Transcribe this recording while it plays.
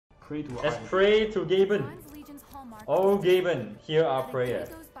pray to Let's Iron. pray to Gaben. Oh Gaben, hear our prayer.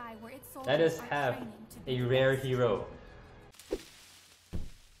 Let us have a rare hero.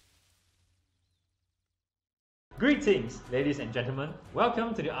 Greetings, ladies and gentlemen.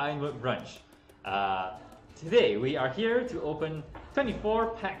 Welcome to the Ironwood Brunch. Today we are here to open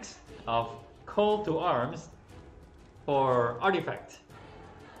 24 packs of Call to Arms for Artifact.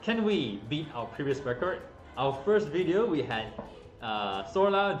 Can we beat our previous record? Our first video we had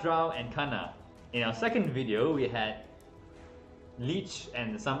Sorla, Drow and Kana. In our second video we had Leech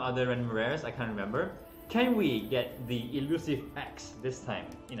and some other random rares, I can't remember. Can we get the elusive X this time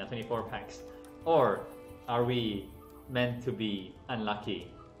in our 24 packs? Or are we meant to be unlucky?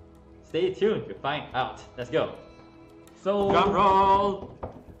 Stay tuned to find out. Let's go. So, Drum roll!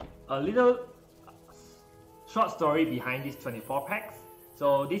 a little short story behind these 24 packs.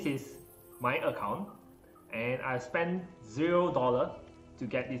 So this is my account, and I spent $0 to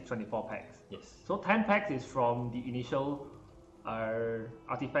get these 24 packs. Yes. So 10 packs is from the initial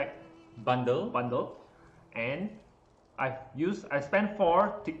artifact Bundle. and I spent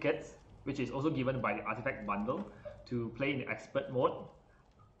 4 tickets, which is also given by the artifact bundle, to play in the expert mode,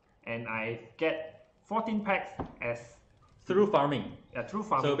 and I get 14 packs as Through farming. through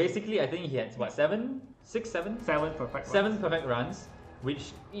farming. So basically I think he had what, 7 perfect runs,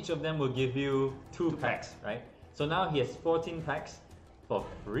 which each of them will give you 2 packs, right? So now he has 14 packs for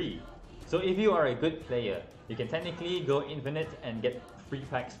free. So if you are a good player, you can technically go infinite and get free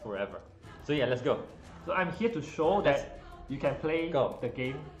packs forever. So yeah, let's go. So I'm here to show that you can play the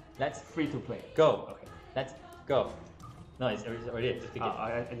game. Let's free to play. go. Okay. Let's go. No, it's already just click it.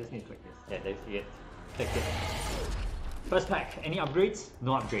 I just need to click this. Yeah, there you it. Click it. First pack. Any upgrades?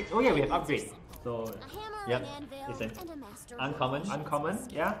 No upgrades. Oh yeah, we have upgrades. So Yep, it's an uncommon. uncommon,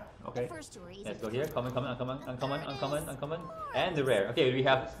 yeah. Okay. Let's go here. Common, uncommon, and the rare. Okay, we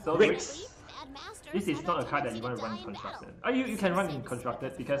have So Ricks. This is not a card that you want to run in constructed. You can run in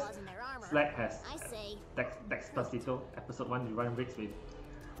constructed because Slack has Dextercito. Episode 1 you run Ricks with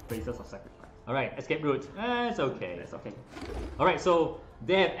Braces of Sacrifice. Alright, escape route. It's okay. That's okay. Alright, so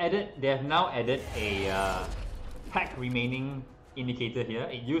they have now added a pack remaining indicator here.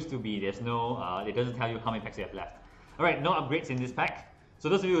 It used to be there's no it doesn't tell you how many packs you have left. Alright, no upgrades in this pack. So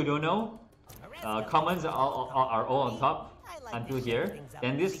those of you who don't know, commons are all on top until here.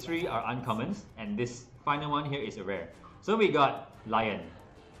 Then these 3 are uncommons, and this final one here is a rare. So we got Lion.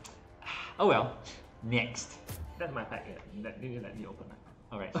 Oh well. Next. That's my pack. Yeah. Let me open it.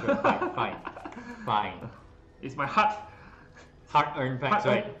 Alright, sure, fine. It's my Hard-earned packs,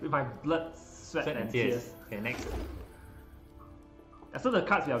 right? with my blood, sweat and tears. Okay, next. So the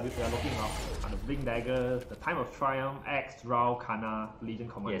cards we are looking at are the Blink Daggers, the Time of Triumph, X, Drow, Kana, Legion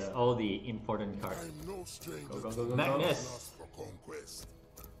Commander. Yes, all the important cards. Go. Magnus.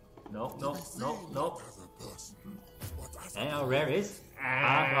 No. And our rare is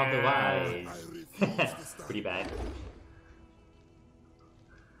Path of the Wise. Pretty bad.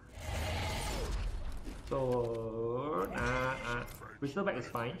 So Bristleback is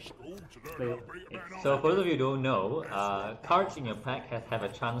fine. Play it. So for those of you who don't know, cards in your pack have a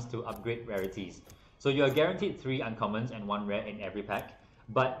chance to upgrade rarities. So you are guaranteed 3 uncommons and 1 rare in every pack,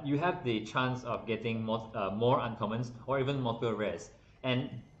 but you have the chance of getting more uncommons or even multiple rares. And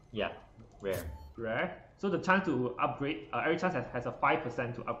yeah, rare. So the chance to upgrade, every chance has a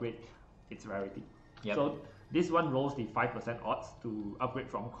 5% to upgrade its rarity. Yep. So this one rolls the 5% odds to upgrade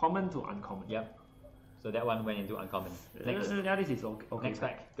from common to uncommon. Yep. So that one went into uncommon. Next. Yeah, this is okay. Next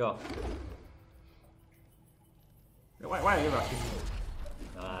pack, go. Why are you rushing me?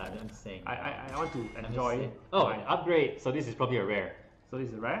 I'm saying. I want to enjoy. Oh, an upgrade. So this is probably a rare. So this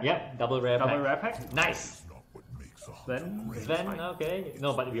is rare? Yep, double rare pack. Nice. Sven, okay.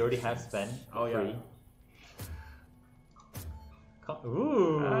 No, but we already have Sven. Oh yeah. Free.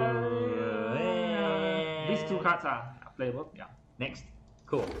 Ooh. These 2 cards are playable. Yeah. Next.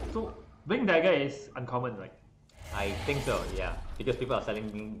 Cool. So Blink Dagger is uncommon, right? I think so, yeah. Because people are selling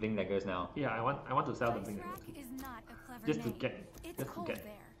Blink Daggers now. Yeah, I want to sell the Blink Dagger just to get into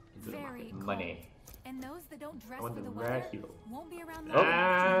the market. Money. And those that don't dress I want for the the rare weather hero. won't be around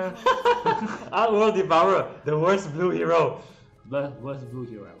Outworld Devourer, the worst blue hero. The worst blue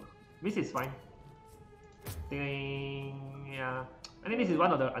hero ever. This is fine. Ding. Yeah. I think this is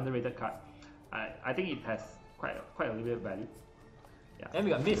one of the underrated cards. I think it has quite a little bit of value. Yeah. And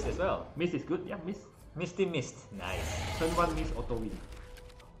we got Mist as well. Mist is good. Yeah, Mist. Misty Mist. Nice. Turn 1 Mist auto win.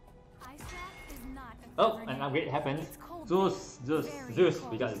 Oh, an upgrade happened. Zeus.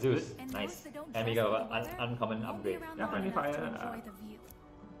 We got Zeus. Nice. And we got an uncommon upgrade. Yeah, friendly fire.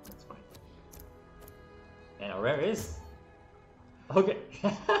 That's fine. And our rare is Okay.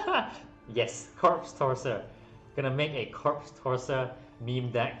 Yes, Corpse Torcer. Gonna make a Corpse Torcer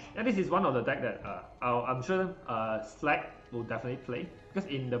meme deck. And this is one of the deck that I'm sure Slack will definitely play, because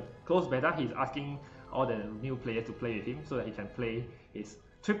in the closed beta he's asking all the new players to play with him so that he can play his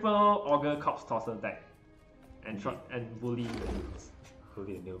triple Augur Corpse Tosser deck and bully the noobs.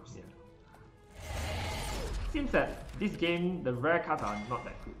 Bully the noobs. Yeah. Seems that this game the rare cards are not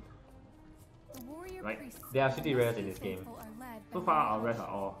that good. Right? There are actually rares in this game. So far our rares are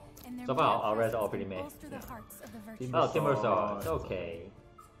all. So far our rares are all pretty meh. Oh, Timber Saw. It's okay.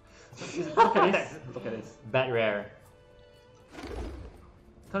 Look at this. Look at this. Bad rare.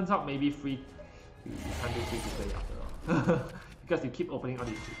 Turns out maybe free. You can't do free to play after all. Because you keep opening all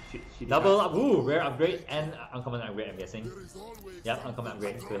these shitty Double cards. up, ooh, rare upgrade and uncommon upgrade, I'm guessing. Yep, uncommon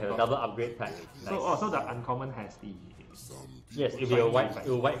upgrade. So we have a double upgrade pack. Nice. So the uncommon has the. Yes, it'll be a white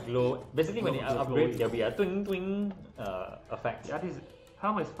glow. Basically, when you upgrade, there'll be a twing twing effect. Yeah, this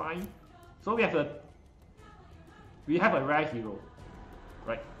helm is fine. So we have a rare hero,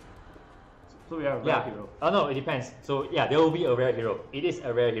 right? So we have a rare hero. Oh no, it depends. So yeah, there will be a rare hero. It is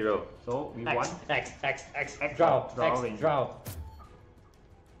a rare hero. So we X, want X, draw, draw.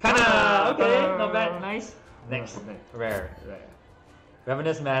 Kana! Okay, not bad, nice. Next, Okay. rare. rare.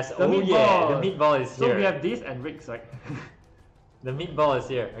 Ravenous Mass. The Oh meatball. yeah, the meatball is So here. we have this and Riggs, right? The meatball is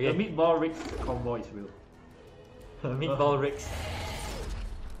here. Okay. The meatball Riggs combo is real. Meatball Ricks.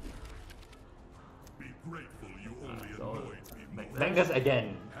 Be grateful you only So, annoyed me. Magnus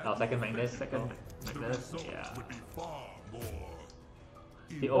again. Our second Magnus. Second Magnus, Results yeah. would be far more.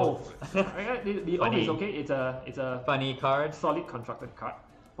 The Oath. oath. The oath Funny. is okay. It's a Funny card. solid constructed card.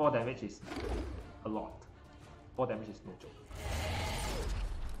 4 damage is a lot. 4 damage is no joke.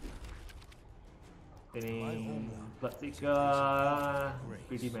 Bloodseeker,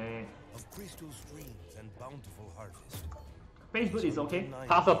 pretty meh. Of crystal streams and bountiful harvest. Facebook is okay.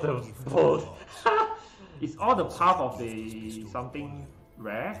 Half of the both. It's all the path of the something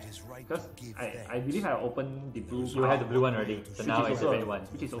rare. Because I believe I opened the blue. You had the blue one already, so which now is it's the also red one.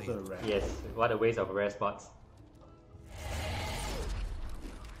 Which is also a rare. Yes, what a waste of rare spots.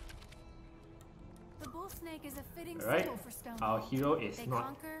 The bull snake is a fitting Alright, symbol for stone. our hero is They not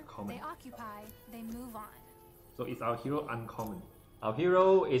conquer, common. they occupy, they move on. So it's our hero uncommon. Our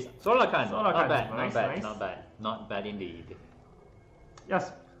hero is Solarkan. Solarkan, Not bad, nice, not bad, nice. not bad, not bad indeed.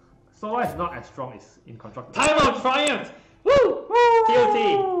 Yes, Solar is not as strong as in constructed. Time of Triumph! Woo!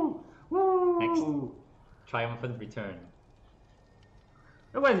 TOT! Woo! Next. Triumphant return.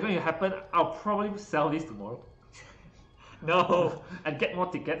 And what is going to happen? I'll probably sell this tomorrow No! and get more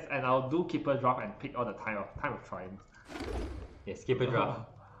tickets, and I'll do keeper draft and pick all the time of triumph. Yes, keep it draft.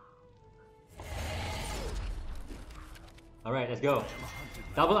 Alright, let's go.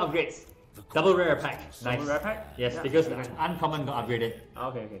 Double upgrades. Double rare pack. Nice. Double rare pack? Yes, Yeah. because uncommon got upgraded.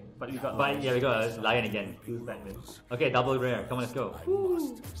 Okay, but we got. But yeah, we got a lion again. use that man. Okay, double rare. Come on, let's go.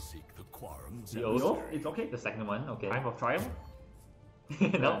 Seek the quarrums. The The oath. oath, it's okay. The second one, okay. Time of triumph.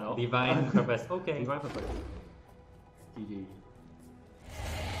 No, No. divine purpose. Okay. Divine purpose. GG.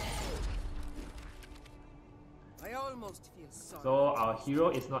 I almost feel sorry. So our hero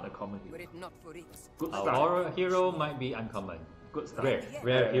is not a common Were hero. it not for it. Good start. Our hero might be uncommon. Good start.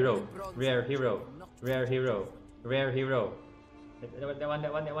 Rare hero. Rare hero. Rare hero. Rare hero.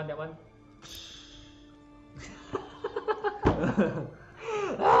 That one.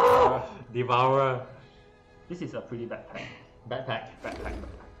 Devourer. This is a pretty bad pack. Bad pack. Bad pack.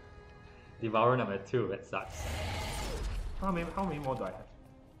 Devourer number 2. That sucks. How many more do I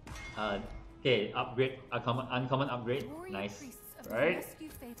have? Okay, upgrade. Uncommon upgrade. Warrior Nice. priests of the Right. rescue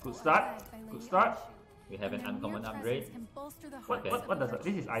faithful Good start. are led by Good Lady start. Anshu. We have an And their uncommon mere upgrade. presence can bolster the What hearts of what the does it?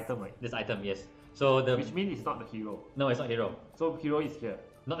 This is item, right? This item, yes. So the Which means it's not the hero. no, it's not hero. So hero is here.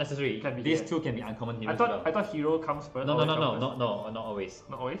 Not necessary. Can be These here. two can be uncommon I heroes thought as I well. thought hero comes first. No, always comes not always.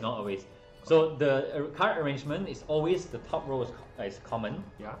 Not always. Not always. So the card arrangement is always the top row is common.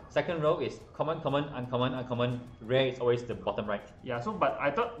 Yeah. Second row is common, uncommon. Rare is always the bottom right. Yeah. So, but I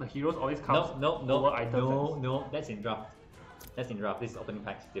thought the heroes always comes No, over items. no. That's in draft. That's in draft. This is opening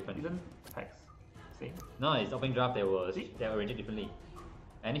packs different. Isn't packs same? No, it's opening draft. They See? are arranged differently.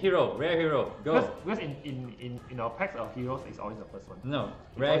 And hero, rare hero, go. Because in our packs, our heroes is always the first one. No,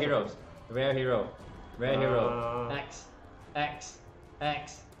 rare always heroes, rare hero, rare hero. Uh, X.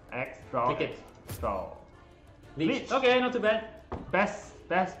 X draw. Ticket. X, draw. Leech. Leech. Okay, not too bad.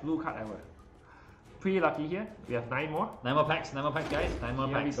 Best blue card ever. Pretty lucky here. We have 9 more. 9 more packs, guys. 9 more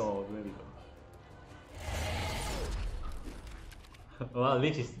Here we packs. go. Here we go. Well,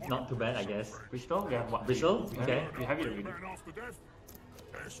 Leech is not too bad, I guess. Bristol. We have what? Bristol? We have- Okay. We have it already. Man after death,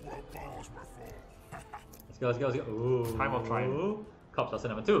 this will pause before. Let's go, let's go, let's go. Ooh. Time of triumph. Cops also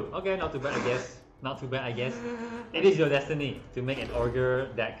number 2. Okay, not too bad, I guess. Not too bad, I guess. It is your destiny to make an ogre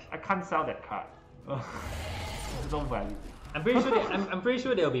deck. I can't sell that card. There's no value. I'm pretty sure. I'm pretty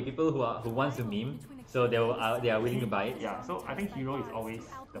sure there will be people who wants to meme, so they are willing to buy it. Yeah, so I think hero is always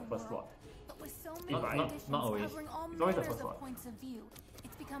the first slot. Not always. It's always the first slot.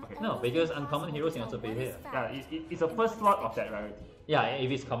 Okay. No, because uncommon heroes can also be here. Yeah, it's the first slot of that rarity. Yeah, if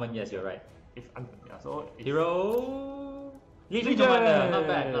it's common, yes, you're right. Yeah, so it's Hero Legion Commander. Not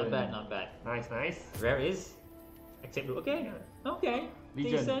bad, not bad, not bad. Nice, nice. Rare is accept. Okay, okay.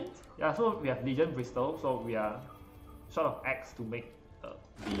 Legion. Decent. Yeah, so we have Legion Bristol, so we are short of X to make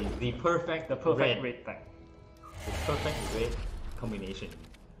The perfect red red. deck. The perfect red combination.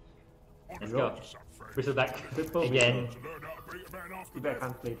 Let's Hero. go. Bristol back Triple again. Too bad I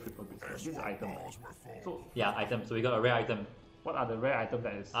can't play triple Bristol. This is item. So Yeah, item. So we got a rare item. what are the rare items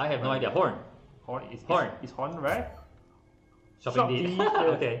that is? I have no idea. Horn. Horn is Horn. Is Horn rare? Shopping Shop deed. deed,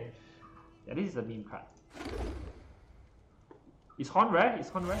 yes. Okay. Yeah, this is a meme card. Is Horn rare? Is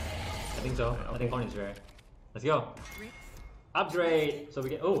Horn rare? I think so. I Okay. think Horn is rare. Let's go. Upgrade. So we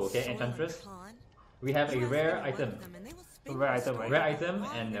get. Oh, okay. Enchantress. We have a rare item. A rare item, right? Rare item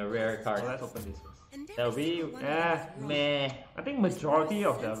and a rare card. So let's open this first. That will be meh. I think majority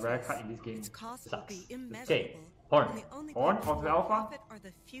of the rare card in this game Sucks. Okay. Horn. Horn of the Alpha?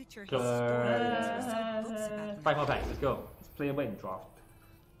 Close. 5 more packs. Let's go. is playable in draft.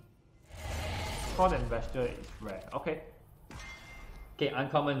 Horn and Vesture is rare. Okay. Okay.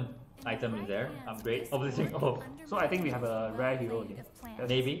 Uncommon item is there. Upgrade. Obliterating. Oh. So I think we have a rare hero here.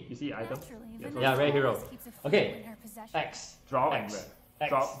 Maybe. You see item? so Yeah, rare hero. Okay. X. Draw and X. rare.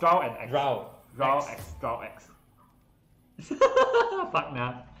 X. Draw and X. Draw. Draw X. X. Draw X. Fuck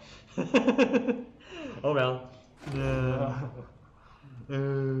nah. Oh well.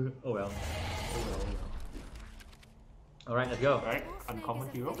 Oh well. Alright, let's go. Right? Uncommon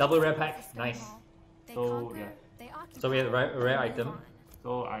hero. Double rare pack. Nice. So, yeah. So we have a rare item.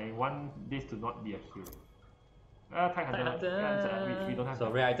 So I want this to not be a hero. Tide Hunter. Yeah, we don't have So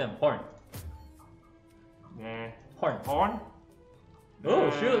that. rare item. Horn. Nah. Horn. Horn? Oh,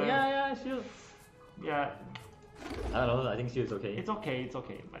 Nah. shield. Yeah, shield. Yeah, I don't know. I think shield's okay. it's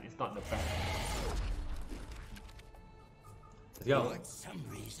okay, but it's not the best. Let's go. Some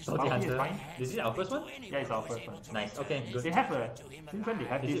reason. Bounty Bounty is Hunter. fine. This is our first one? Yeah, it's our first one. Nice. Okay, They good. have since when they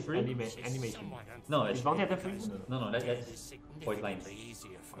have Is it this free? animation? No, Is it's Bounty Hunter free? no. That's voice lines.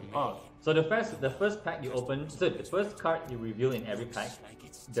 Oh, So the first pack you open, so the first card you reveal in every pack,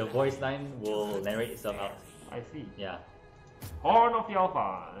 the voice line will narrate itself out. I see. Yeah. Horn of the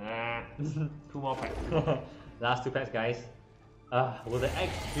Alpha. Nah. 2 more packs. Last 2 packs, guys. Will the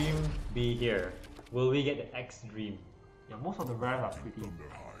X Dream be here? Will we get the X Dream? Yeah, most of the rares are pretty.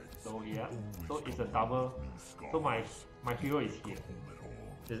 So yeah, so it's a double. So my hero is here.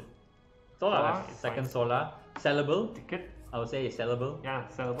 Solar, Solar is second fine. Solar. Sellable. Ticket. I would say it's sellable. Yeah,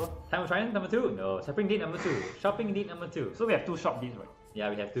 sellable. Time of Triumph number 2. No. Shopping deed number 2. Shopping deed number 2. So we have 2 shop deeds, right? Yeah,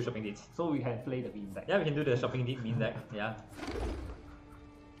 we have 2 shopping deeds. So we can play the beam deck. Yeah, we can do the shopping deed mean deck. Yeah.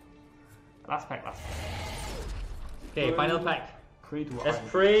 Last pack. Okay, final pack. Pray to Let's Iron.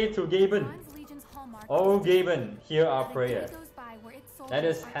 pray to Gaben. Oh, Gaben, hear our prayer. Let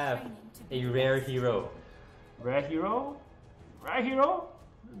us have a rare hero. Rare hero? Rare hero?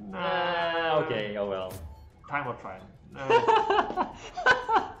 Okay, oh well. Time of triumph.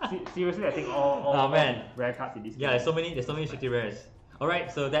 Seriously, I think all Oh, man. rare cards in this Yeah, game. there's so many shitty rares.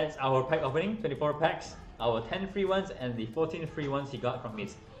 Alright, so that's our pack opening, 24 packs. Our 10 free ones and the 14 free ones he got from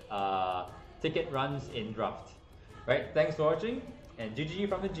his ticket runs in draft. Right, thanks for watching and GG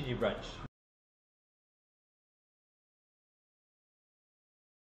from the GG Brunch.